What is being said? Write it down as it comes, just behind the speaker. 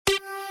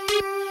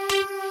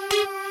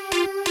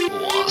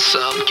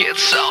some, get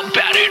some,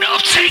 bad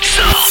enough, take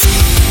some.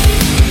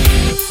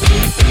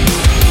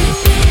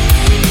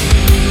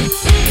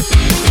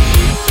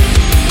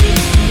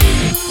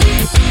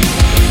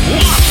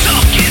 Want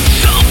some, get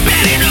some,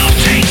 bad enough,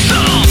 take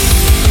some.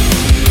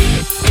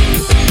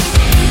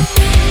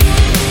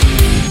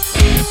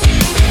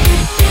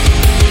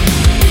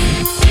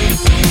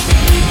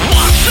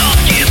 Want some,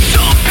 get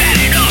some, bad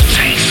enough,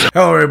 take some.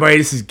 Hello, everybody.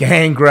 This is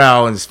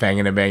Gangrel, and it's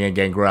Fangin' and Bangin'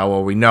 Gangrel.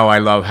 Well, we know I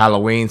love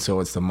Halloween, so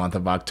it's the month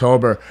of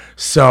October.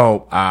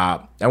 So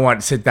I wanted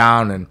to sit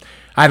down, and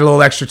I had a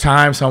little extra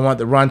time, so I wanted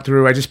to run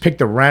through. I just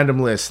picked a random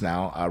list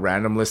now, a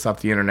random list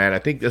off the internet. I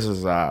think this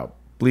is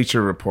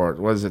Bleacher Report.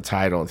 What is it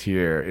titled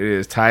here? It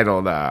is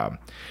titled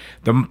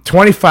The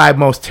 25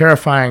 Most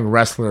Terrifying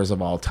Wrestlers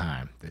of All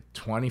Time. The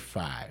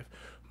 25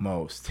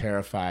 most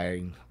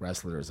terrifying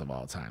wrestlers of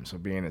all time. So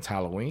being it's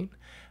Halloween,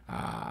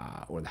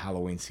 or the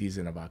Halloween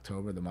season of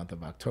October, the month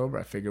of October,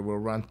 I figured we'll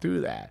run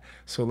through that.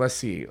 So let's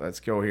see. Let's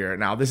go here.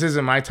 Now, this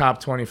isn't my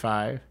top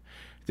 25.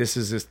 This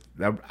is just,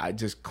 I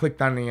just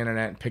clicked on the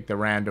internet and picked a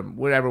random,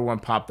 whatever one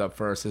popped up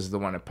first. This is the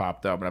one that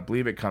popped up, and I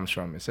believe it comes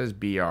from, it says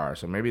BR,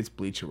 so maybe it's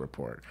Bleacher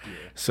Report. Yeah.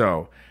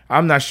 So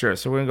I'm not sure.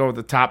 So we're going to go with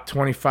the top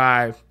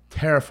 25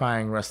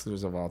 terrifying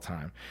wrestlers of all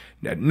time.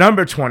 Now,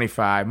 number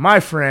 25, my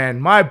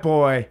friend, my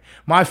boy,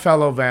 my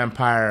fellow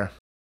vampire,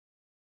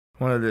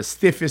 one of the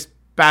stiffest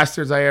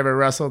bastards I ever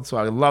wrestled, so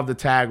I love to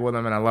tag with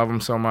him, and I love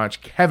him so much.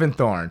 Kevin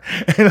Thorne.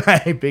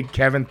 Big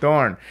Kevin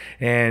Thorne.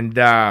 And,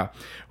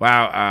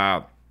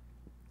 wow,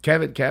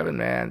 Kevin,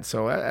 man.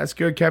 So that's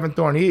good. Kevin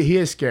Thorne. He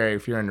is scary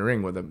if you're in the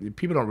ring with him.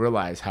 People don't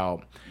realize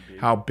how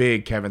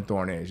big Kevin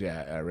Thorne is.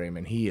 Yeah,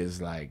 Raymond. He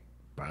is like,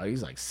 bro,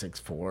 he's like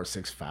 6'4",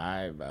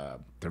 6'5",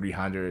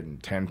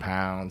 310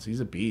 pounds.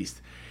 He's a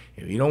beast.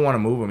 If you don't want to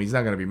move him, he's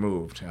not going to be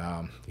moved.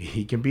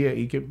 He can be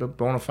a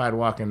bona fide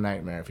walking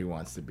nightmare if he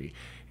wants to be.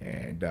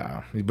 And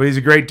but he's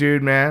a great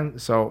dude, man.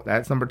 So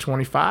that's number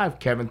 25,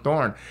 Kevin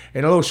Thorne.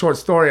 And a little short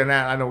story on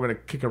that. I know we're going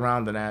to kick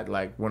around on that.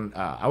 Like when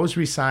I was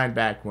re-signed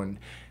back when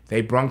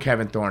they brung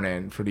Kevin Thorne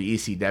in for the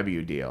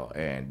ECW deal,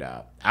 and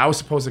I was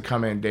supposed to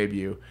come in and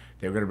debut.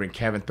 They were going to bring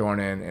Kevin Thorne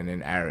in and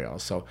then Ariel.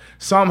 So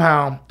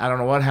somehow, I don't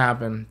know what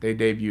happened. They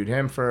debuted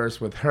him first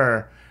with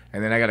her,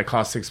 and then I got a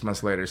call 6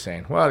 months later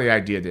saying, well, the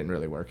idea didn't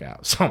really work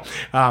out. So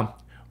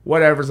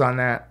whatever's on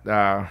that,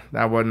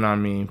 that wasn't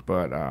on me.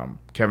 But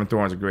Kevin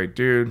Thorne's a great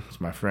dude.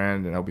 He's my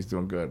friend, and I hope he's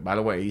doing good. By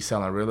the way, he's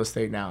selling real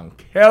estate now and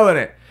killing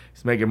it.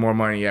 He's making more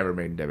money he ever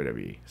made in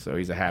WWE. So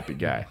he's a happy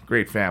guy.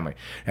 Great family.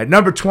 At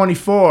number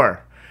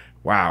 24,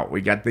 wow,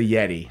 we got the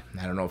Yeti.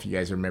 I don't know if you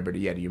guys remember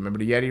the Yeti. You remember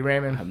the Yeti,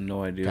 Raymond? I have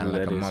no idea Kind who of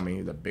like that a is. mummy.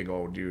 He's a big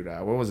old dude.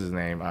 What was his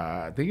name?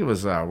 I think it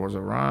was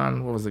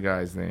Ron? What was the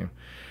guy's name?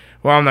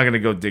 Well, I'm not going to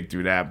go dig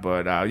through that,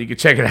 but you can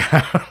check it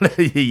out.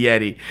 The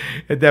Yeti.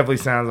 It definitely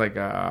sounds like,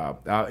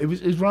 it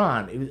was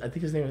Ron. I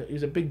think his name, he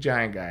was a big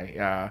giant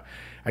guy.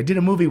 I did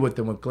a movie with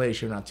him with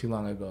Glacier not too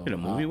long ago. Did a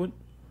movie with?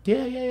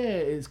 Yeah.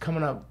 It's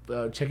coming up.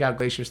 Check out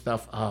Glacier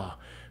stuff. Oh,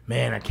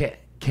 man, I can't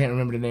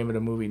remember the name of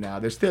the movie now.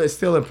 It's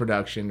still in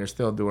production. They're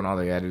still doing all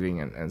the editing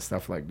and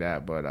stuff like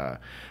that.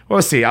 But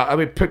we'll see. I'll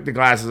pick the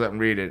glasses up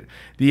and read it.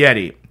 The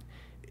Yeti.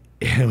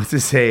 What's it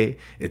say?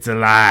 It's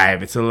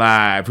alive. It's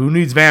alive. Who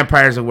needs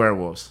vampires and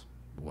werewolves?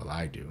 Well,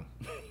 I do.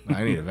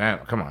 I need a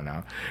vampire. Come on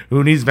now.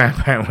 Who needs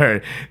vampire and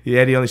werewolves? The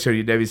Yeti only showed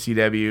you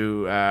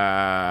WCW.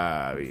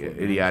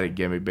 Idiotic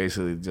gimmick.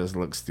 Basically just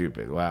looks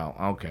stupid. Wow.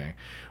 Okay.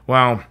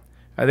 Well,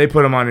 they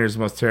put him on here as the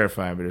most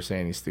terrifying, but they're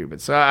saying he's stupid.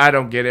 So I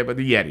don't get it. But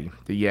the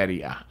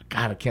Yeti.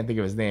 God, I can't think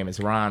of his name. It's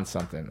Ron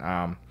something.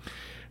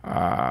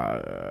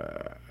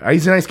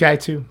 He's a nice guy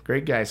too.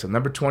 Great guy. So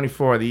number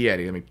 24, the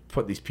Yeti. Let me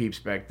put these peeps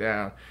back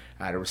down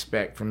out of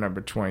respect for number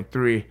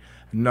 23.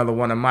 Another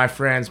one of my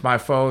friends, my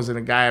foes, and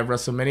a guy I've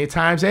wrestled many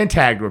times and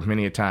tagged with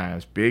many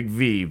times. Big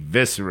V,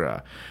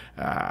 Viscera.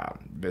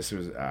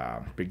 Viscera's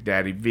Big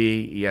Daddy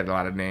V. He had a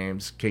lot of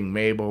names. King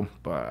Mabel,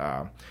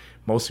 but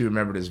mostly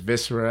remembered as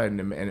Viscera in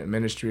the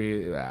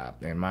ministry,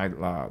 and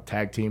my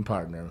tag team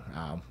partner.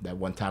 That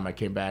one time I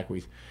came back,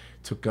 we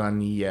took on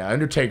the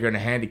Undertaker in a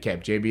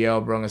handicap.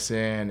 JBL brought us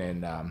in,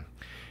 and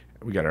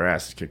we got our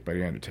asses kicked by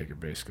the Undertaker,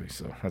 basically.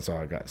 So that's all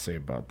I got to say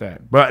about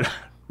that. But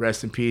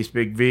rest in peace,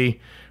 Big V.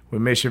 We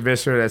miss you,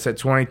 Viscera. That's at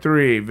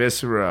 23.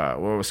 Viscera.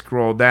 We'll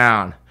scroll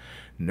down.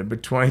 Number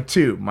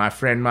 22, my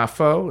friend, my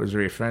foe. Is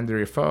there a friend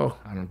or a foe?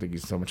 I don't think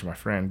he's so much my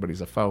friend, but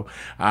he's a foe.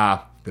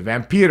 The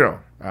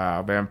Vampiro.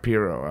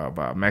 Vampiro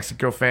of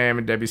Mexico fame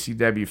and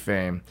WCW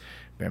fame.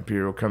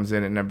 Vampiro comes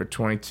in at number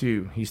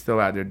 22. He's still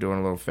out there doing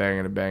a little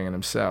fanging and banging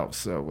himself.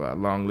 So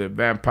long live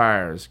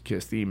vampires.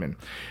 Kiss Demon.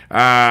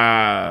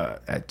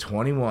 At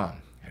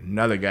 21,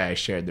 another guy I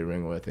shared the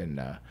ring with, and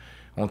I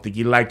don't think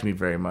he liked me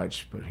very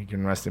much, but he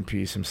can rest in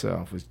peace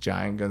himself, was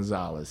Giant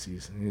Gonzalez.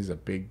 He's a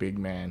big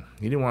man.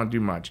 He didn't want to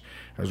do much.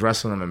 I was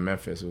wrestling him in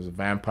Memphis. It was a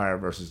vampire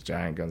versus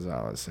Giant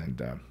Gonzalez,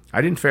 and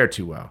I didn't fare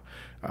too well.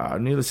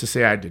 Needless to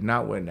say, I did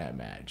not win that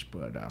match.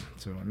 But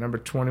so number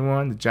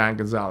 21, the Giant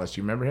Gonzalez.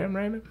 You remember him,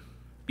 Raymond?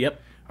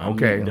 Yep.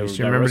 Okay,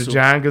 you remember the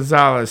Giant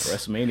Gonzalez.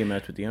 WrestleMania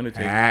match with The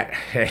Undertaker.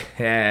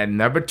 At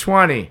number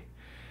 20,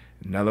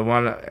 Another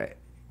one.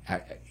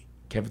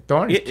 Kevin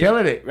Thorne's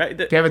killing it.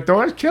 Right. Kevin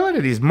Thorne's killing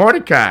it. He's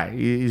Mordecai.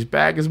 He's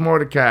back as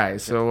Mordecai.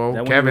 So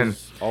that Kevin.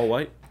 Was all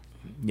white.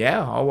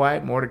 Yeah, all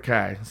white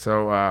Mordecai.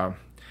 So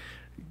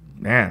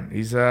man,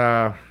 he's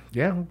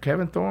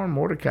Kevin Thorne,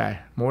 Mordecai.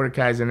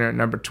 Mordecai's in there at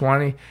number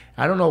 20.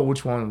 I don't know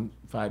which one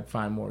if I'd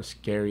find more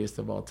scariest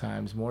of all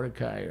times,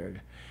 Mordecai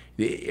or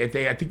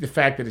I think the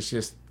fact that it's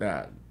just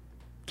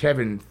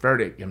Kevin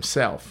Furtick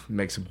himself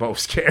makes them both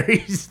scary.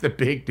 He's the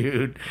big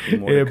dude,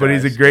 but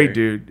he's a great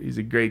dude. He's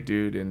a great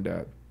dude,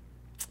 and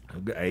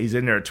he's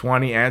in there at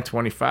 20 and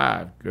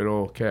 25. Good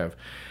old Kev.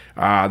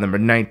 Number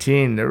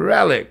 19, The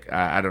Relic.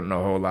 I don't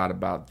know a whole lot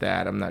about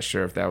that. I'm not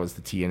sure if that was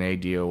the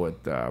TNA deal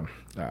with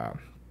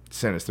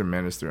Sinister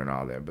Minister and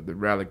all that, but The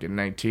Relic at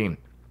 19.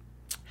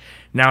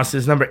 Now it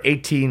says number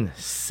 18,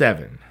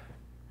 Seven.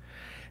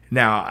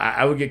 Now,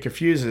 I would get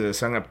confused with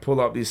this. I'm going to pull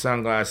up these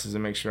sunglasses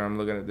and make sure I'm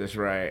looking at this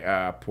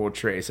right.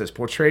 Portray. It says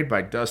portrayed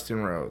by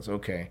Dustin Rhodes.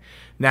 Okay.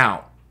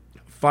 Now,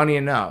 funny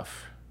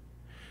enough,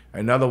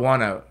 another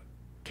one of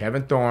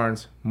Kevin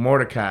Thorne's,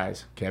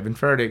 Mordecai's, Kevin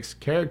Furtick's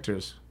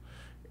characters,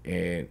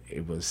 and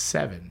it was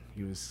Seven.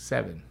 He was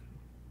Seven.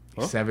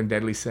 Huh? 7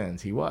 deadly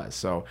sins. He was.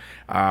 So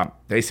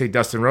they say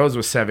Dustin Rhodes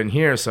was 7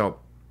 here. So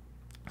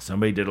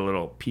somebody did a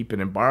little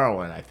peeping and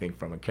borrowing, I think,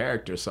 from a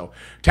character. So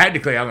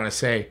technically, I'm going to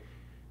say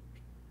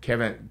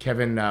Kevin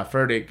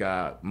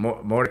Furtick,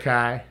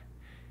 Mordecai,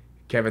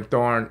 Kevin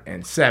Thorne,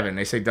 and 7.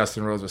 They say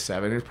Dustin Rhodes was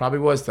 7. It probably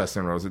was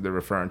Dustin Rhodes that they're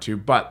referring to.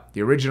 But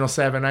the original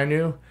 7 I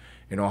knew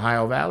in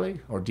Ohio Valley,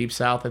 or Deep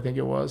South, I think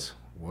it was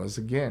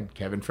again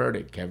Kevin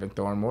Furtick, Kevin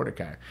Thorne,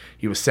 Mordecai.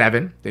 He was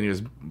 7, then he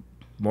was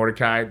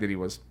Mordecai, then he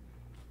was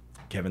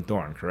Kevin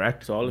Thorne,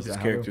 correct? So all of his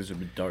characters would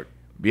be dark.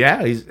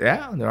 Yeah,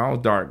 they're all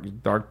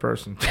dark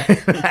person.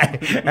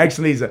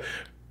 Actually, he's a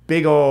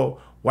big old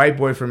white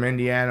boy from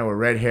Indiana with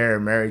red hair,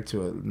 married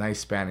to a nice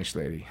Spanish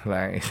lady.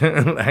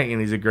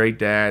 And he's a great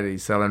dad.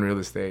 He's selling real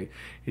estate.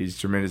 He's a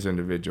tremendous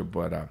individual.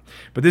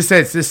 But this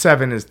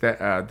 7 is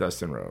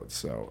Dustin Rhodes.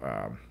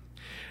 So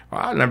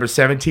number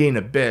 17,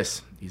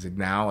 Abyss. He's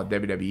now a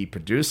WWE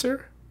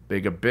producer.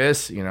 Big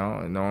Abyss,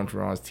 known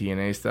for all his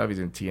TNA stuff. He's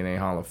in TNA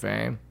Hall of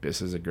Fame.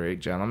 Abyss is a great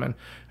gentleman.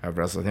 I've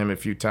wrestled him a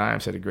few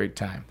times. Had a great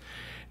time.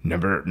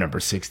 Number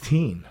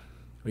 16.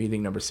 What do you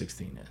think number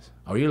 16 is?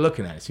 Oh, you're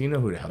looking at it, so you know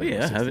who the hell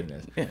number 16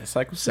 is. Yeah,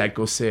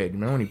 Psycho Sid.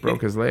 Remember when he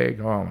broke his leg?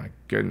 Oh, my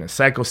goodness.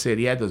 Psycho Sid,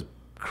 he had those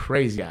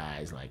crazy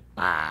eyes,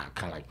 kind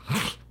of like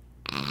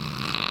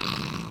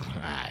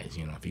eyes,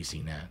 if you've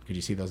seen that. Could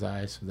you see those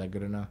eyes? Was that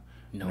good enough?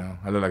 No.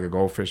 I look like a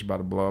goldfish about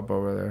to blow up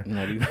over there.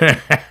 Not even.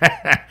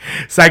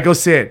 Psycho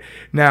Sid.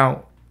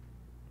 Now,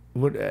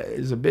 what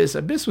is Abyss?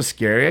 Abyss was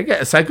scary. I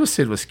guess Psycho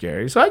Sid was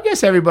scary. So I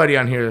guess everybody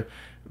on here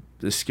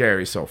is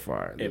scary so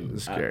far. I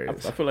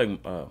feel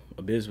like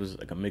Abyss was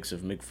like a mix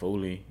of Mick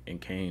Foley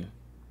and Kane.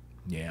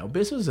 Yeah,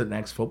 Abyss was an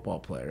ex-football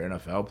player,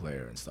 NFL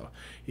player and stuff.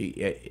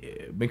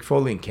 Mick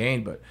Foley and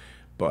Kane, but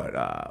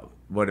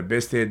what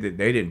Abyss did that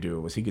they didn't do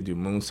was he could do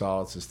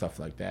moonsaults and stuff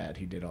like that.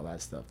 He did all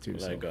that stuff too.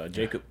 Like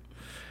Jacob.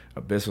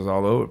 Abyss was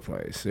all over the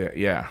place.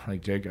 Yeah,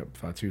 like Jacob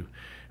Fatu.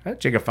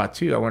 Jacob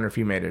Fatu, I wonder if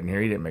he made it in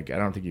here. He didn't make it. I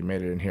don't think he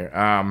made it in here.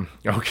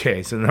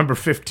 Okay, so number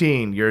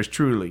 15, yours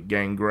truly,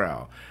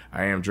 Gangrel.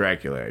 I am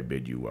Dracula. I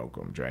bid you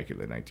welcome.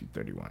 Dracula,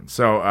 1931.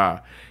 So,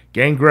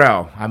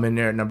 Gangrel, I'm in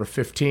there at number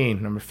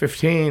 15. Number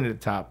 15 at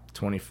the top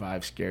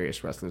 25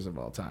 scariest wrestlers of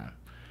all time.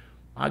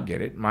 I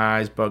get it. My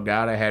eyes bugged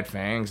out. I had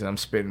fangs and I'm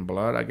spitting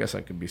blood. I guess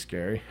I could be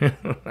scary.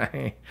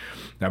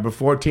 Number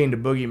 14, the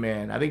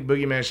Boogeyman. I think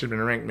Boogeyman should have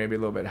been ranked maybe a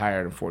little bit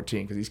higher than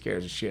 14 because he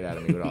scares the shit out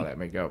of me with all that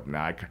makeup.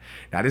 Now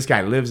this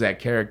guy lives that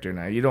character.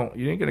 Now you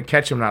ain't gonna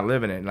catch him not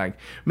living it.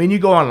 You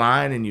go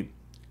online and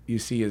you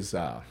see his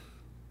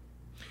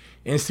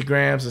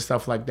Instagrams and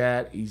stuff like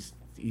that. He's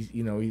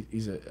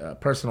a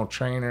personal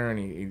trainer and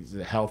he's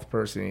a health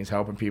person. And he's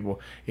helping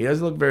people. He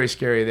doesn't look very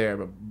scary there,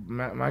 but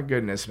my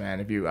goodness, man,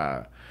 if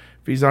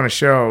he's on a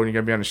show and you're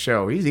going to be on the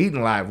show, he's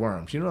eating live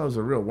worms. Those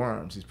are real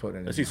worms he's putting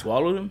in his mouth. Does he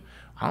swallow them?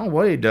 I don't know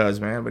what he does,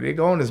 man, but they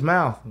go in his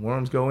mouth. The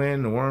worms go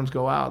in, the worms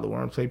go out. The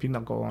worms play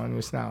pinochle on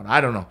your snout. I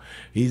don't know.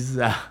 He's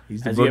the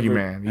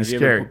boogeyman. He's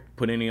scary. Ever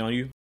put any on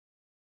you?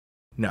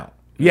 No.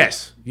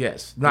 Yes.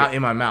 Not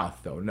in my mouth,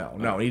 though.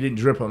 No. He didn't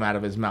drip them out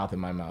of his mouth in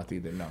my mouth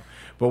either, no.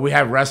 But we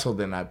have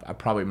wrestled, and I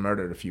probably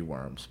murdered a few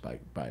worms by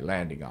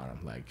landing on them,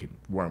 like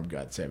worm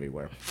guts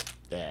everywhere.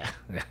 Yeah.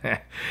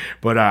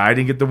 But I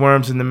didn't get the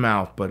worms in the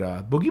mouth. But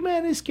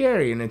Boogeyman is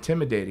scary and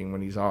intimidating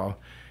when he's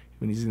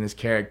in his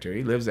character.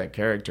 He lives that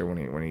character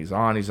when he's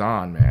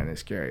on, man.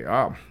 It's scary.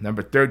 Oh,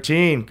 number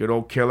 13, good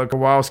old Killer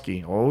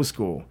Kowalski, old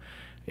school.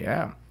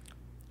 Yeah.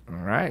 All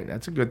right,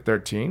 that's a good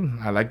 13.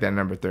 I like that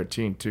number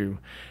 13 too.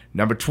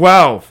 Number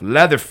 12,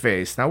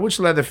 Leatherface. Now, which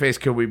Leatherface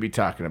could we be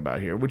talking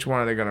about here? Which one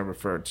are they going to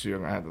refer to?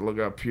 I'm going to have to look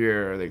up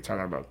here. Are they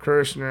talking about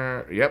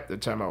Kirshner? Yep, they're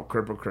talking about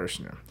Cripple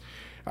Kirshner.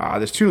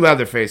 There's 2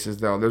 Leatherfaces,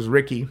 though. There's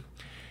Ricky,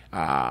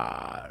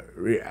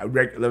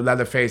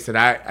 Leatherface that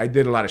I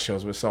did a lot of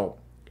shows with. So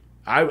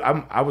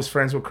I was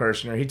friends with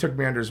Kirshner. He took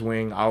me under his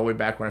wing all the way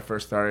back when I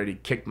first started. He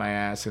kicked my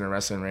ass in a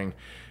wrestling ring.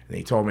 And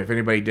he told me if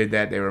anybody did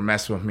that, they were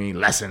messing with me.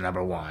 Lesson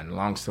number one.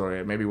 Long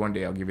story. Maybe one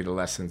day I'll give you the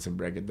lessons and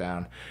break it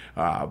down.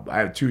 I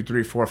have 2,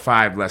 3, 4,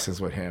 5 lessons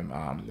with him.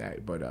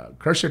 But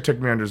Kirshner took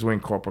me under his wing,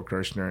 Corporal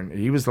Kirshner, and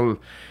he was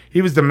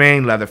the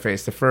main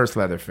Leatherface, the first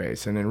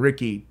Leatherface. And then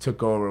Ricky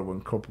took over when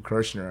Corporal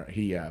Kirshner,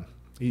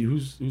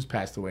 who's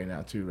passed away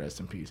now too, rest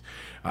in peace.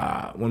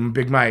 When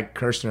Big Mike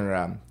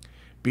Kirshner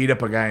beat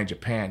up a guy in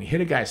Japan, he hit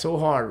a guy so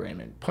hard,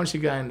 Raymond, punched a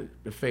guy in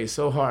the face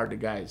so hard, the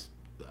guy's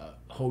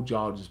whole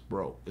jaw just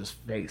broke. His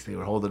face, they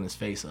were holding his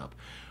face up.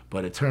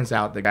 But it turns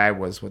out the guy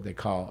was what they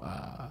call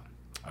a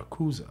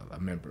Yakuza, a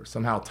member,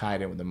 somehow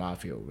tied in with the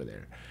mafia over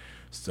there.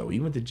 So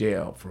he went to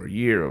jail for a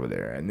year over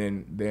there. And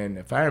then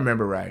if I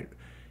remember right,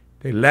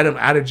 they let him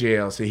out of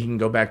jail so he can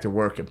go back to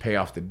work and pay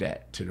off the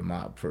debt to the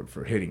mob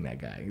for hitting that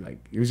guy. Like,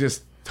 it was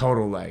just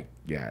total, it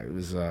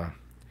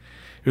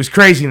was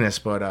craziness.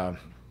 But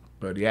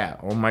yeah,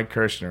 old Mike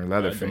Kirshner,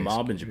 Leatherface. The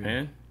mob in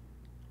Japan?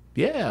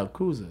 Yeah,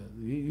 Yakuza.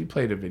 You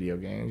played the video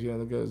games. You know,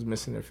 the girls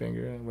missing their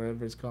finger,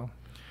 whatever it's called.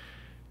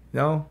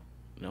 No?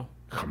 No.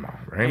 Come on,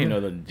 I right? didn't know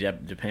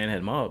that Japan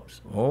had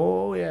mobs.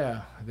 Oh,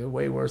 yeah. They're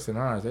way worse than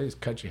ours. They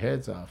just cut your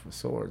heads off with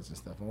swords and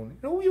stuff.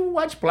 You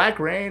watch Black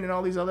Rain and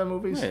all these other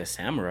movies? Yeah,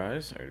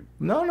 samurais.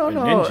 No.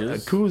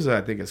 Ninjas. Yakuza,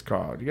 I think it's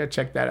called. You got to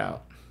check that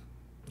out.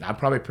 I'm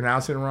probably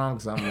pronouncing it wrong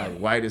because I'm like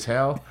white as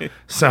hell.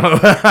 So,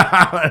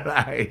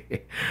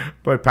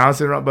 but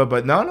pronouncing it wrong.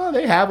 But no,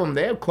 they have them.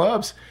 They have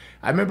clubs.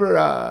 I remember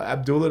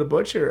Abdullah the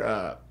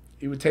Butcher.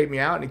 He would take me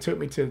out, and he took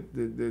me to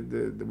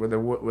the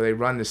where they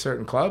run the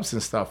certain clubs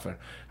and stuff. And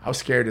I was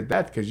scared to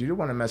death because you didn't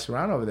want to mess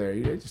around over there.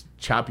 They just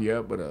chop you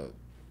up with a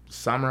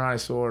samurai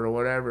sword or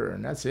whatever,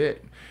 and that's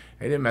it.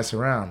 They didn't mess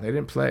around. They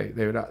didn't play.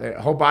 Their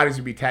whole bodies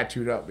would be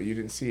tattooed up, but you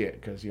didn't see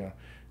it because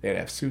they'd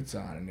have suits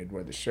on and they'd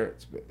wear the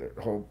shirts, but their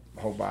whole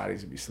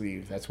bodies would be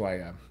sleeved. That's why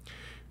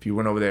if you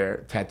went over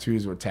there,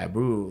 tattoos were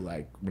taboo.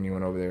 Like when you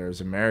went over there as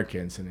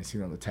Americans and they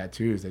seen all the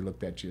tattoos, they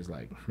looked at you as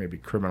like maybe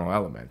criminal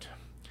element.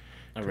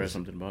 I read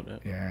something about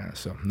that. Yeah.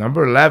 So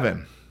number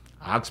 11,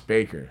 Ox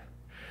Baker.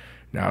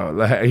 Now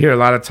I hear a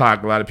lot of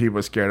talk. A lot of people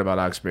are scared about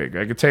Ox Baker.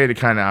 I can tell you the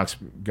kind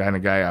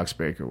of guy Ox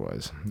Baker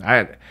was.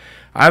 I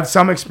have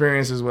some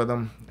experiences with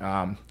him.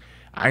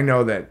 I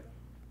know that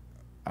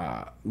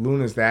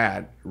Luna's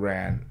dad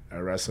ran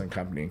a wrestling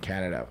company in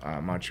Canada,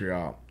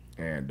 Montreal,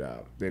 and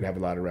they'd have a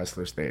lot of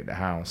wrestlers stay at the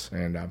house.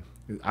 And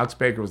Ox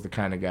Baker was the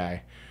kind of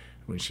guy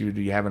when she would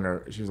be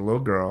she was a little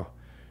girl,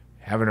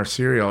 having her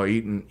cereal,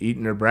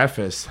 eating her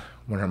breakfast.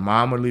 When her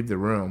mom would leave the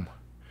room,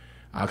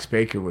 Ox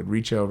Baker would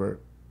reach over,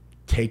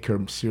 take her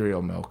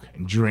cereal milk,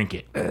 and drink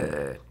it,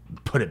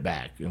 put it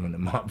back. And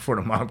before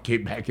the mom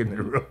came back in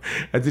the room,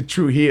 that's a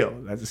true heel.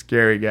 That's a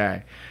scary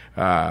guy.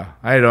 I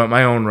had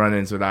my own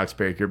run-ins with Ox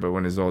Baker, but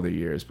in his older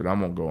years. But I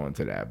won't go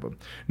into that. But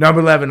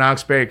number 11,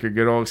 Ox Baker,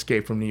 good old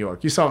Escape from New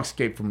York. You saw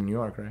Escape from New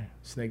York, right?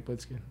 Snake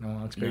Plissken?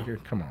 No, Ox Baker?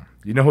 Come on.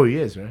 You know who he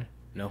is, right?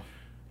 No.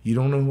 You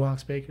don't know who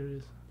Ox Baker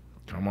is?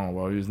 Come on.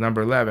 Well, he was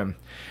number 11.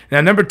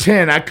 Now, number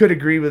 10, I could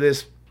agree with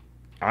this.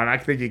 And I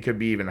think he could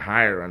be even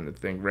higher on the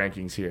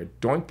rankings here.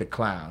 Doink the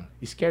Clown.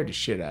 He scared the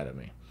shit out of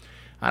me.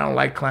 I don't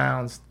like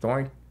clowns.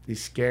 Doink,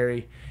 he's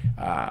scary.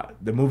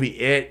 The movie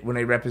It, when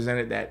they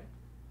represented that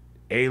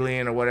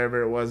alien or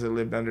whatever it was that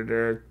lived under the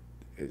earth,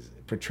 is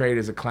portrayed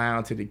as a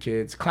clown to the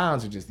kids.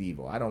 Clowns are just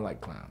evil. I don't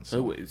like clowns.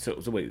 So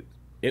wait,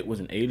 It was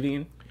an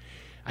alien?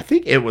 I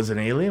think It was an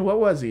alien.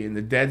 What was he? In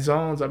the dead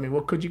zones? I mean,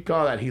 what could you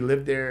call that? He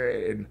lived there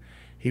and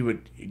he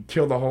would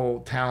kill the whole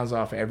towns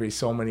off every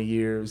so many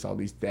years. All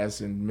these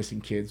deaths and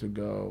missing kids would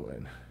go.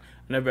 And I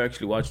never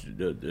actually watched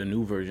the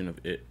new version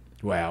of It.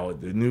 Well,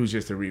 the new's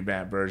just a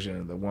revamped version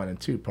of the 1 and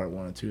 2, part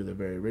 1 and 2, the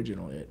very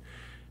original It.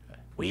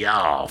 We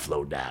all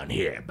flow down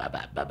here,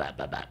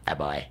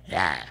 boy.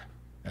 Yeah,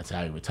 that's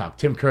how he would talk.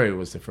 Tim Curry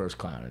was the first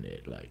clown in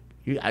It.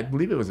 I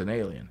believe it was an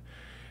alien.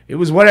 It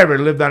was whatever. It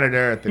lived under the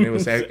earth, and it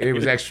was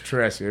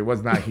extraterrestrial. It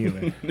was not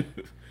human.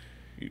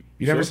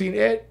 You never seen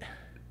It?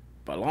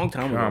 A long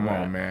time ago. Come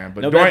on, man.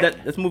 But no,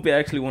 that's a movie I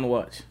actually want to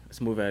watch.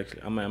 This movie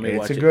I may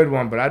watch it. It's a good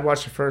one, but I'd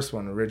watch the first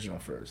one, original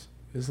first.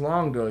 It's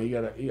long though.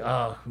 You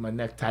gotta, my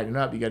neck tighten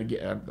up. You gotta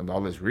get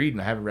all this reading.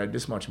 I haven't read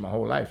this much in my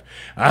whole life.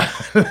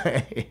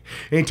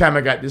 Anytime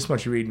I got this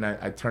much reading,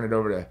 I turn it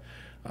over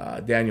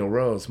to Daniel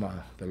Rose,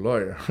 the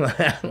lawyer.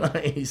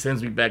 He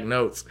sends me back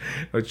notes.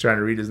 I was trying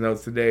to read his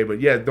notes today, but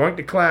yeah, Doink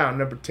the Clown,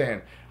 number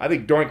 10. I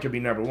think Doink could be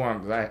number 1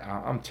 because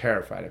I'm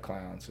terrified of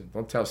clowns. And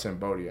don't tell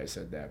Sambodi I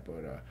said that,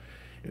 but.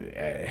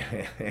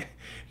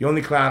 The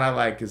only clown I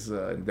like is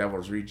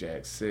Devil's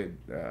Rejects, Sid,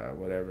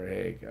 whatever,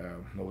 hey,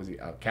 what was he?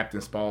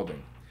 Captain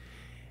Spaulding.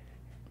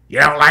 You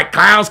don't like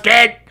clowns,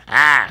 kid?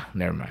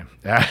 Never mind.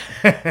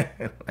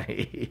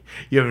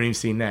 You haven't even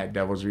seen that,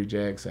 Devil's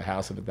Rejects,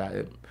 House of a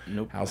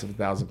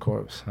Thousand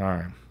Corpses. All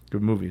right,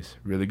 good movies,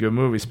 really good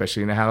movies,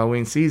 especially in the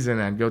Halloween season,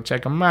 and go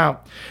check them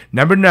out.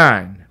 Number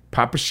 9,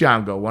 Papa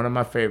Shango, one of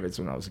my favorites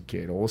when I was a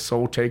kid. Old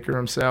Soul Taker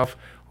himself,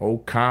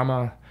 Old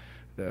Kama,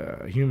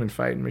 the Human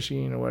Fighting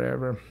Machine or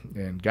whatever,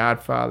 and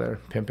Godfather,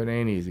 Pimpin'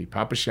 Ain't Easy,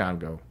 Papa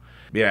Shango.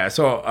 Yeah,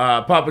 so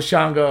Papa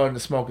Shango and the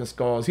Smoking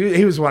Skulls.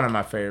 He was one of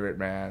my favorite,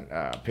 man.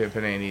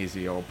 Pimpin' Ain't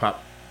Easy. Old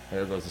Pop.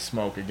 There goes the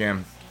smoke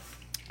again.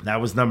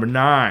 That was number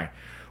 9.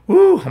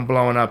 Woo, I'm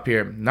blowing up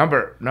here.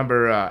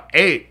 Number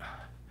 8.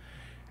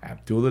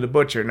 Abdullah the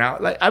Butcher. Now,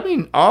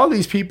 all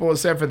these people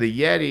except for the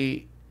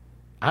Yeti,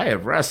 I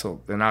have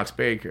wrestled the Ox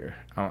Baker.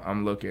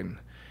 I'm looking.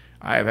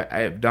 I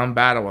have done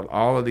battle with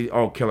all of these.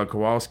 Oh, Killer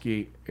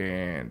Kowalski,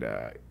 and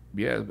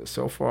but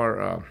so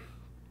far,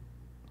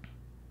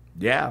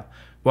 yeah.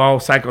 Well,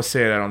 Psycho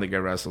Sid, I don't think I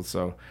wrestled.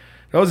 So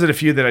those are the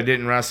few that I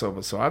didn't wrestle.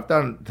 But so I've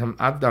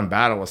done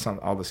battle with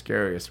all the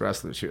scariest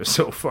wrestlers here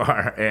so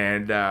far,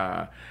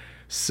 and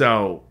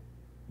so.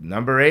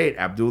 Number 8,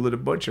 Abdullah the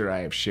Butcher.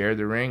 I have shared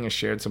the ring and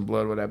shared some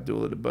blood with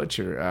Abdullah the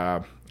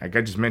Butcher. Like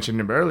I just mentioned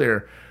him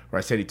earlier, where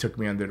I said he took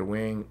me under the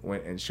wing,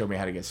 went and showed me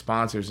how to get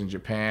sponsors in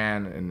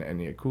Japan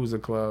and the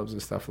Yakuza clubs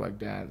and stuff like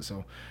that.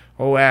 So,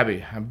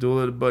 Abby,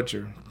 Abdullah the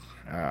Butcher.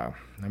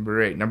 Number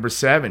 8. Number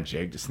 7,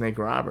 Jake the Snake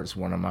Roberts,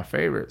 one of my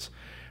favorites.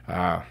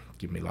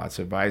 Give me lots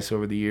of advice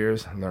over the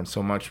years. I learned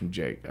so much from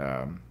Jake.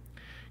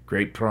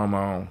 Great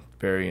promo,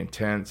 very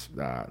intense,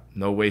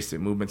 no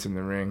wasted movements in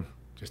the ring.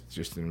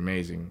 Just an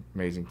amazing,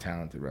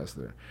 talented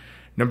wrestler.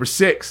 Number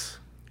 6,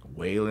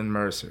 Waylon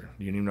Mercer.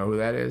 Do you even know who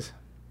that is?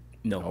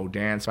 No. Oh,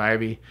 Dan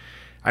Spivey.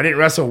 I didn't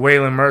wrestle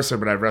Waylon Mercer,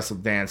 but I've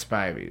wrestled Dan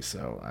Spivey,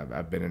 so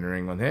I've been in the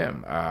ring with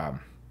him.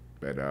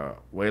 But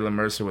Waylon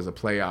Mercer was a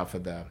play off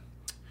of the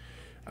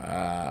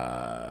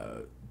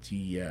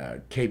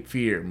Cape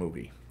Fear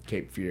movie.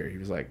 Cape Fear. He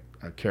was like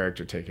a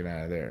character taken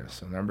out of there.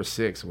 So number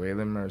 6,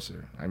 Waylon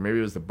Mercer. Maybe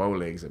it was the bow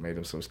legs that made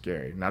him so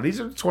scary. Now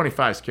these are the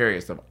 25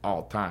 scariest of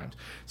all times.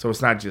 So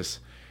it's not just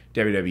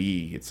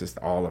WWE. It's just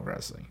all of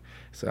wrestling.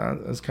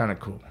 So that's kind of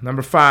cool.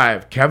 Number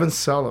 5, Kevin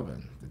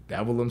Sullivan, the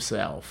devil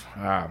himself.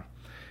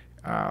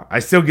 I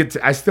still get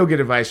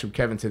advice from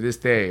Kevin to this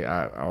day.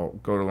 I'll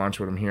go to lunch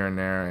with him here and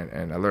there,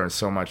 and I learned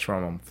so much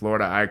from him.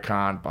 Florida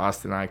icon,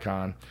 Boston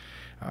icon,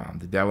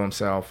 the devil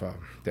himself,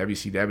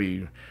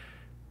 WCW.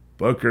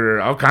 Booker,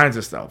 all kinds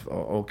of stuff.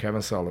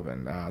 Kevin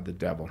Sullivan, the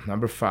devil.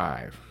 Number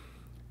 5.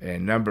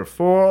 And number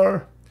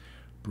 4,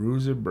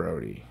 Bruiser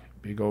Brody.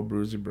 Big old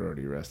Bruiser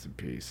Brody, rest in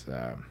peace.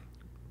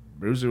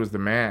 Bruiser was the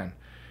man.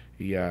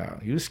 He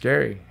was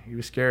scary. He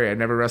was scary. I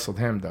never wrestled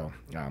him, though.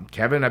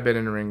 Kevin, I've been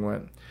in the ring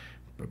with.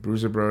 But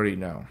Bruiser Brody,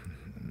 no.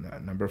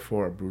 Number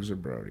 4, Bruiser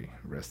Brody.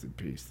 Rest in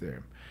peace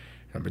there.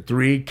 Number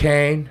 3,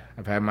 Kane.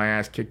 I've had my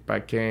ass kicked by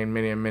Kane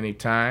many and many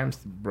times.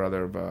 The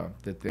brother of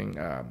the Thing,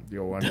 the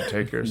old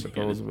Undertaker,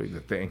 supposedly the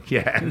Thing.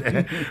 Yeah,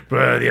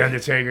 brother the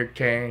Undertaker,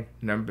 Kane.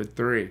 Number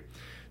 3.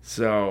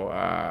 So,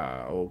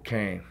 old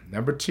Kane.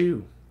 Number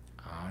 2,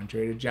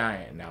 Andre the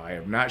Giant. Now, I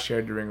have not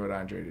shared the ring with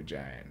Andre the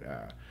Giant.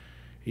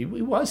 He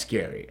was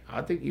scary.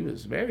 I think he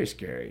was very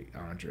scary,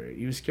 Andre.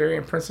 He was scary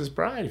in Princess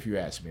Bride, if you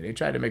ask me. They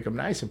tried to make him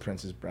nice in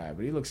Princess Bride,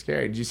 but he looked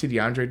scary. Did you see the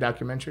Andre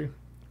documentary?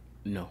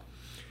 No.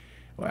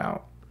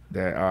 Well,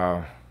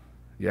 Andre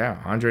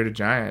the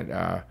Giant,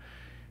 an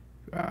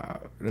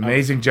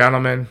amazing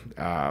gentleman.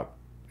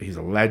 He's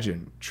a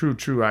legend,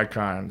 true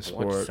icon in the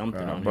sport.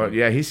 But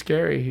yeah, he's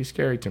scary. He's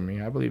scary to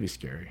me. I believe he's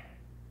scary.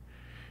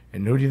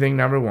 And who do you think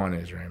number 1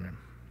 is, Raymond?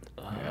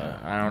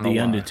 I don't know. The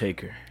why.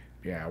 Undertaker.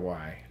 Yeah,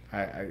 why?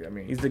 I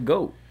mean, He's the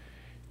GOAT.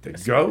 The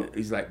GOAT?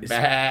 He's like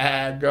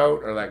bad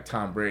GOAT, or like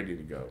Tom Brady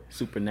the GOAT?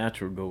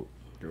 Supernatural GOAT.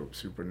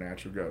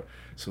 Supernatural GOAT.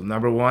 So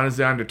number 1 is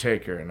The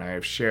Undertaker, and I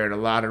have shared a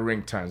lot of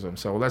ring times with him.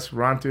 So let's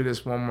run through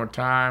this one more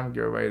time.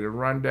 Get ready to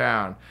run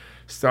down.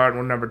 Starting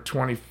with number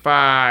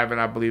 25,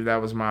 and I believe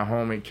that was my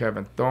homie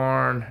Kevin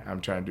Thorne.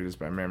 I'm trying to do this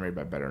by memory,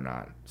 but I better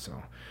not. So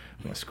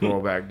I'm going to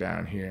scroll back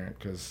down here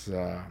because,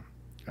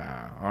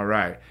 all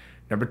right.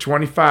 Number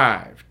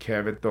 25,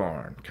 Kevin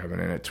Thorne. Coming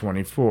in at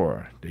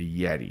 24,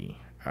 The Yeti.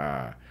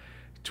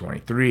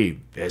 23,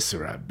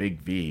 Viscera.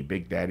 Big V,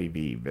 Big Daddy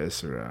V,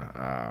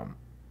 Viscera.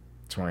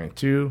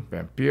 22,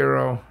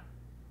 Vampiro.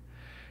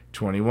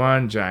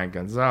 21, Giant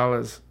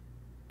Gonzalez.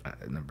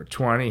 Number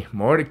 20,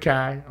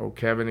 Mordecai. Oh,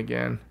 Kevin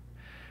again.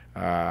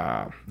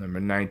 Number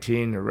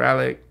 19, The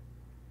Relic.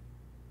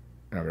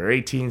 Number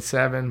 18,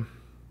 7.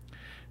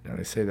 Now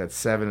they say that's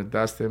 7 of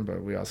Dustin,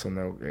 but we also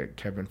know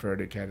Kevin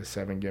Furtick had a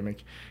 7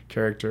 gimmick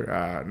character.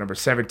 Number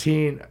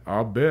 17,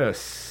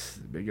 Abyss.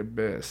 Big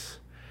Abyss.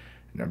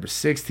 Number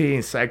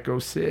 16, Psycho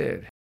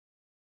Sid.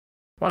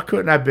 Why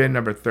couldn't I have been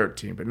number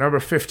 13? But number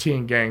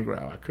 15,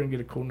 Gangrel. I couldn't get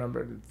the cool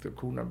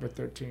number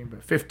 13,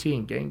 but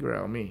 15,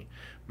 Gangrel,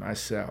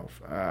 myself.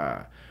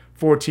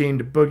 14,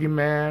 the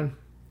Boogeyman.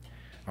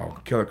 Oh,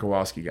 Killer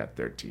Kowalski got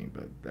 13,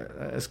 but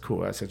that's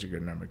cool. That's such a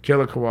good number.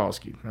 Killer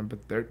Kowalski, number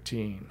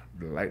 13,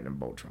 the Lightning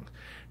Bolt Trunks.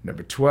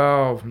 Number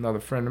 12,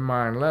 another friend of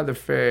mine,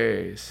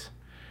 Leatherface.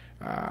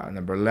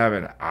 Number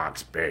 11,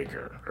 Ox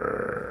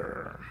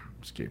Baker.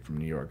 Escape from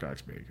New York,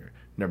 Ox Baker.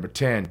 Number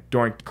 10,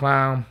 Doink the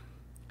Clown.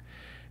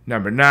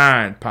 Number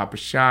 9, Papa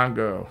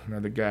Shango,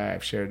 another guy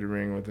I've shared the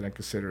ring with and I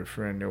consider a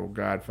friend, the old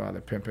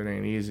Godfather, Pimpin'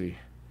 Ain't Easy.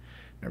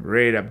 Number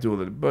 8,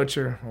 Abdullah the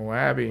Butcher,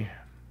 Abby.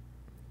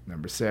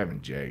 Number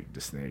 7, Jake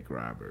the Snake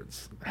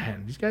Roberts.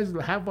 Man, these guys,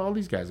 have all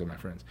these guys are my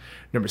friends.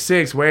 Number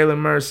 6, Waylon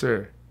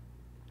Mercer.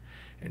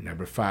 And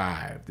number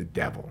 5, the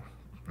devil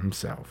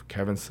himself,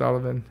 Kevin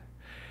Sullivan.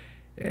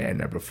 And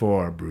number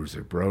 4,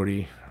 Bruiser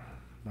Brody.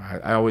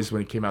 I always,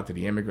 when he came out to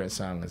the Immigrant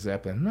Song, Led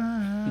Zeppelin,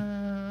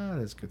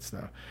 that's good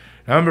stuff.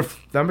 Number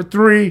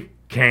 3,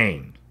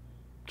 Kane.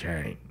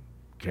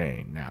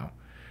 Now,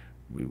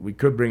 we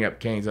could bring up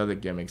Kane's other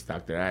gimmicks,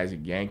 Dr.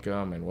 Isaac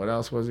Yankum, and what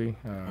else was he?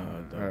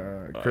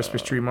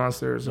 Christmas Tree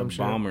Monster or some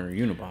shit.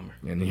 Unabomber.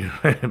 And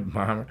the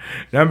Bomber.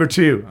 Number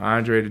 2,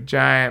 Andre the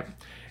Giant.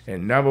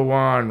 And number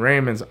 1,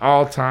 Raymond's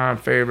all-time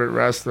favorite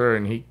wrestler,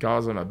 and he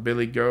calls him a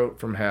Billy Goat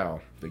from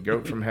Hell. The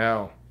Goat from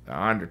Hell, The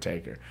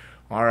Undertaker.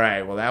 All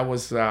right, well, that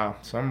was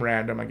some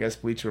random, I guess,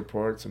 Bleacher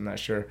Reports. I'm not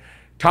sure.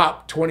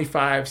 Top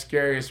 25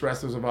 scariest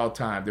wrestlers of all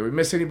time. Did we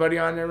miss anybody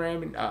on there,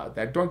 Raymond?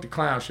 That Doink the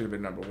Clown should have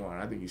been number 1.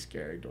 I think he's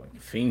scary, Doink.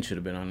 Fiend should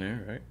have been on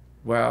there, right?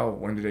 Well,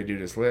 when did they do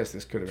this list?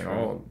 This could have been True.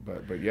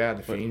 old. But yeah,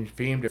 the Fiend.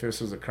 If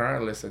this was a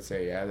current list, I'd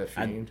say, yeah, the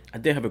Fiend. I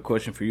did have a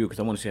question for you because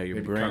I want to see how your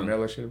Maybe brain.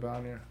 Carmella should have been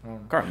on there. Oh.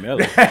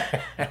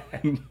 Carmella. I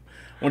want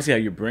to see how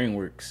your brain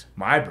works.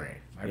 My brain.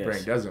 My Yes.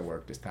 brain doesn't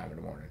work this time in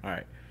the morning. All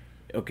right.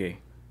 Okay.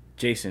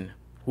 Jason.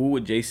 Who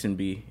would Jason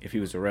be if he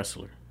was a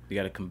wrestler? You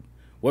got to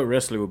What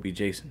wrestler would be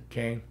Jason?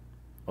 Kane.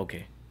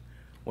 Okay.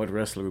 What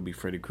wrestler would be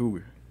Freddy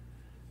Krueger?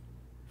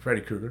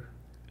 Freddy Krueger.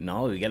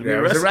 No, you got to be There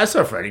a was a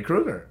wrestler. wrestler, Freddy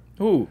Krueger.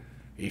 Who?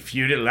 He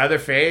feuded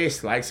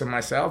Leatherface, likes him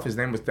myself. His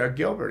name was Doug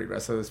Gilbert. He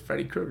wrestled as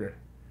Freddy Krueger.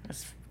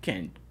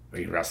 Can't.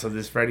 He wrestled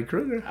as Freddy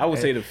Krueger. I would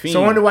say the Fiend.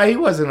 So I wonder why he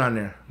wasn't on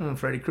there.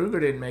 Freddy Krueger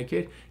didn't make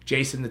it.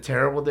 Jason the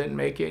Terrible didn't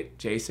make it.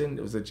 Jason,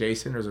 it was a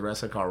Jason. There was a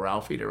wrestler called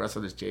Ralphie that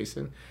wrestled as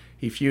Jason.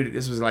 He feuded.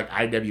 This was like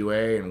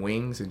IWA and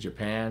Wings in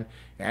Japan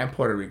and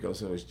Puerto Rico.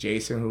 So it was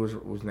Jason,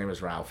 whose name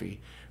was Ralphie.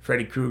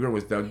 Freddy Krueger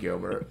was Doug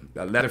Gilbert.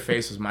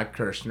 Leatherface was Mike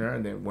Kirshner,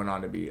 and then went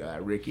on to be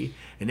Ricky.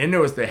 And then there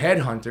was the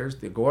Headhunters,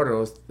 the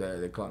Gordos,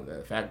 they call them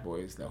the Fat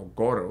Boys, the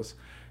Gordos.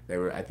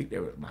 I think they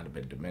might have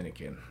been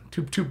Dominican.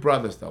 Two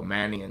brothers though,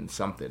 Manny and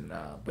something.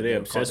 But they they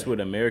were obsessed called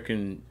with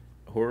American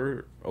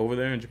horror over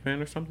there in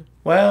Japan or something?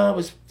 Well, it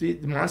was the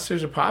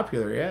monsters are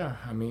popular, yeah.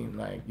 I mean,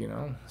 like,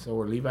 so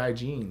were Levi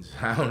jeans.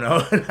 I don't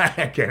know.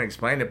 I can't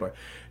explain it, but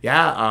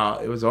yeah,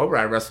 it was over.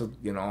 I wrestled,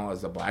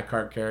 as the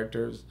Blackheart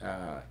characters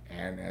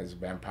and as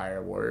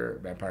Vampire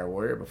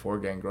Warrior before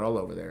Gangrel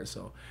over there.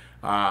 So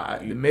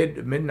the mid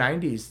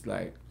 '90s,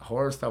 like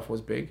horror stuff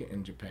was big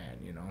in Japan.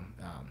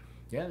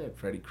 Yeah, they had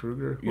Freddy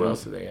Krueger. Who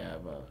else do they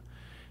have?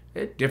 They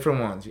had different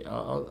ones.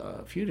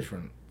 A few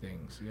different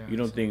things. Yeah. You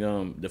don't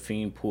think the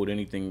Fiend pulled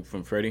anything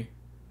from Freddy?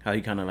 How he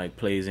kind of like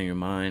plays in your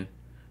mind,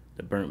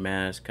 the burnt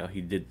mask. How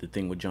he did the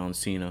thing with John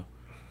Cena,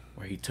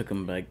 where he took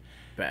him back.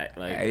 Like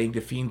I think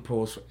the Fiend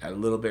pulls a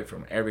little bit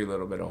from every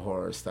little bit of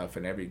horror stuff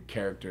and every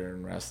character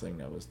in wrestling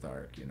that was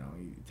dark. He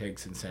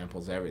takes and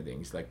samples everything.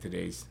 He's like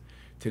today's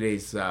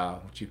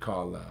what you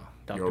call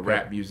Dr.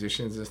 rap Pepper.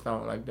 musicians and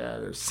stuff like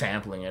that. They're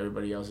sampling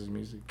everybody else's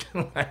music,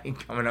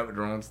 like coming up with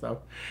their own stuff.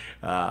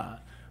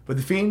 But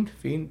the Fiend,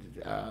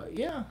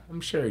 yeah,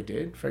 I'm sure he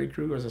did. Freddy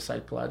Krueger was a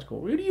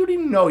psychological. You didn't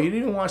even know. You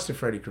didn't even watch the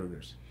Freddy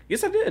Krugers.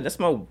 yes, I did. That's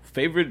my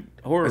favorite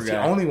horror That's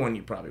guy. the only one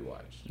you probably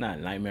watched. Not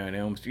Nightmare on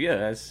Elm Street. Yeah,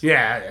 that's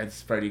Yeah,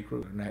 Freddy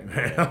Krueger,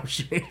 Nightmare on Elm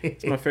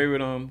Street. my favorite.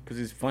 Because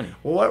he's funny.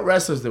 Well, what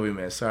wrestlers did we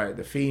miss? Sorry,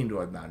 the Fiend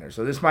wasn't on there.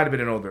 So this might have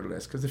been an older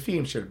list because the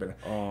Fiend should have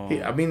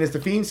been. Is the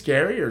Fiend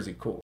scary or is he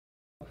cool?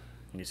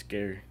 He's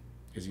scary.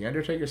 Is the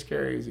Undertaker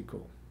scary or is he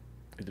cool?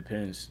 It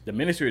depends. The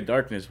Ministry of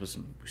Darkness was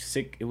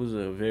sick. It was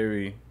a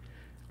very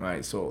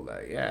Right, so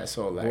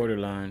like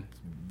borderline.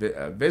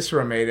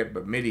 Viscera made it,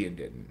 but Midian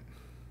didn't.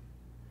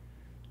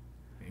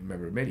 You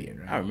remember Midian,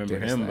 right? I remember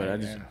Dennis him, but Knight, I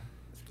just. yeah.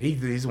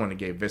 He's the one that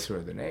gave Viscera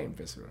the name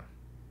Viscera.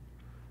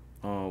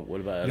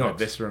 What about? You know what Alex?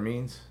 Viscera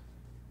means?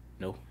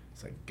 No.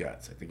 It's like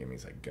guts. I think it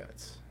means like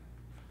guts.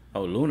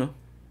 Oh, Luna.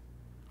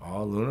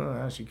 Oh,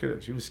 Luna,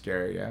 she was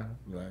scary, yeah,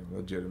 like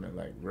legitimate,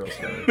 like real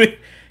scary.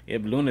 Yeah,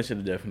 but Luna should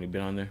have definitely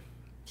been on there.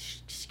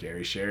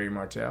 Scary Sherry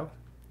Martel,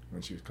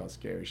 when she was called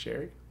Scary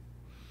Sherry.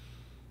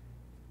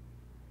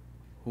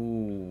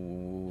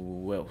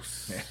 Who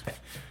else?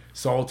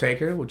 Soul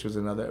Taker, which was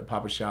another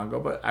Papa Shango,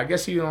 but I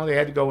guess they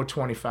had to go with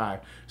 25.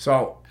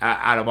 So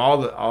out of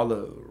all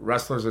the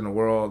wrestlers in the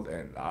world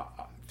and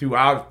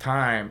throughout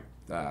time,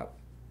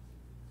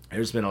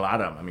 there's been a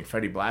lot of them. I mean,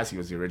 Freddie Blassie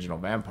was the original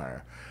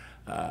vampire.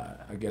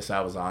 I guess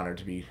I was honored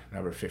to be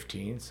number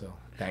 15. So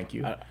thank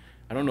you.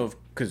 I don't know if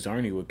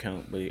Kazarni would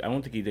count, but I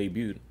don't think he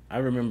debuted. I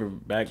remember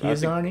back.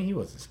 Kazarni, he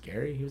wasn't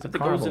scary. He was I a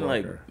think I was in carnival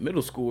like worker.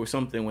 middle school or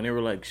something when they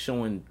were like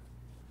showing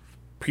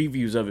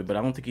previews of it, but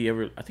I don't think he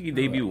ever. I think he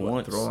debuted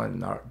once.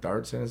 Throwing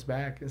darts in his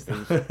back and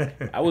stuff.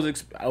 I was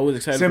excited. For him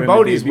to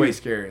Simbodi is debut. way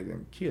scarier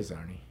than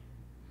Kazarni.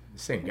 The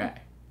same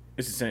guy.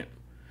 It's the same.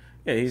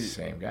 Yeah, The he's.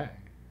 same guy.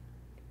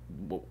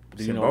 Well,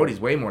 do you know? Simbodi's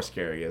way more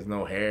scary. He has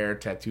no hair,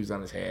 tattoos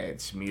on his head,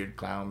 smeared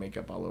clown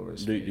makeup all over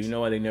his Do face. you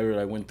know why they never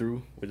like went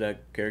through with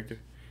that character?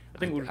 I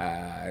think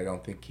I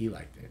don't think he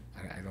liked it.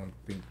 I don't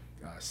think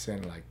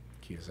Sin liked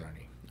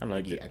Kiyosani. I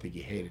liked it. I think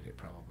he hated it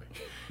probably.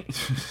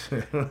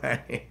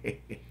 I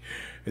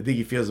think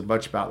he feels as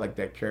much about like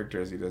that character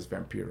as he does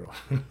Vampiro.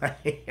 I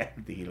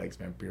think he likes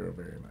Vampiro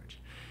very much.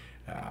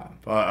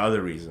 For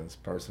other reasons,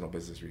 personal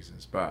business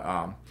reasons.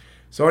 But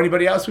so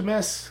anybody else we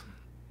miss?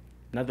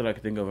 Not that I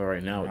can think of it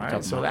right now. All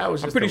right, so that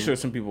was I'm just pretty a- sure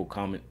some people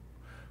comment.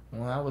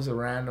 Well, that was a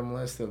random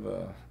list of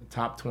the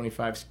top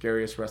 25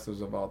 scariest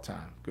wrestlers of all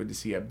time. Good to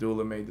see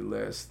Abdullah made the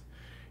list.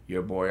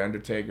 Your boy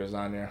Undertaker's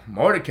on there.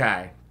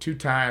 Mordecai, 2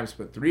 times,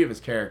 but 3 of his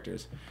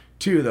characters.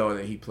 2, though,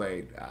 that he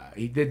played.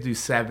 He did do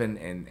 7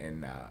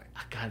 in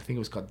I think it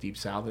was called Deep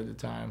South at the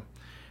time.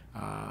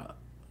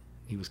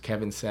 He was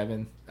Kevin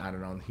 7. I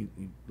don't know. He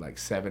like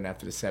 7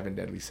 after the 7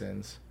 Deadly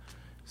Sins.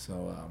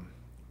 So,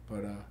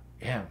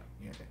 yeah,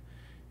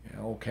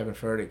 old Kevin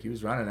Furtick, he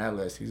was running that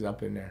list. He's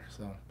up in there.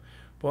 So,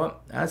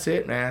 but that's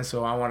it, man.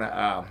 So I want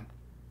to,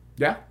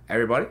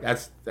 everybody.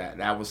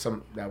 That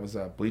was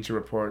Bleacher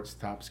Report's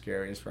top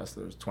scariest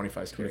wrestlers,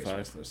 25 scariest 25.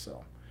 wrestlers.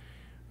 So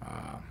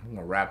I'm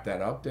gonna wrap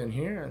that up then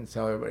here and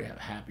tell everybody have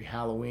a happy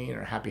Halloween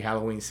or happy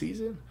Halloween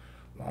season.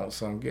 Want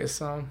some, get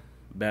some.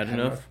 Bad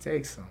enough.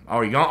 Take some.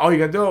 Oh, you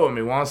gonna do it with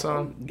me? Want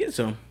some? Get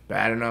some.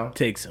 Bad enough.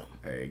 Take some.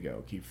 There you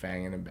go. Keep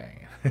fanging and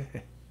banging.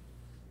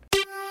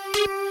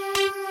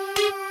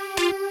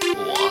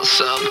 Want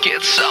some,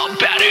 get some,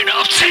 bad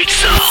enough, take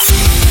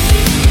some.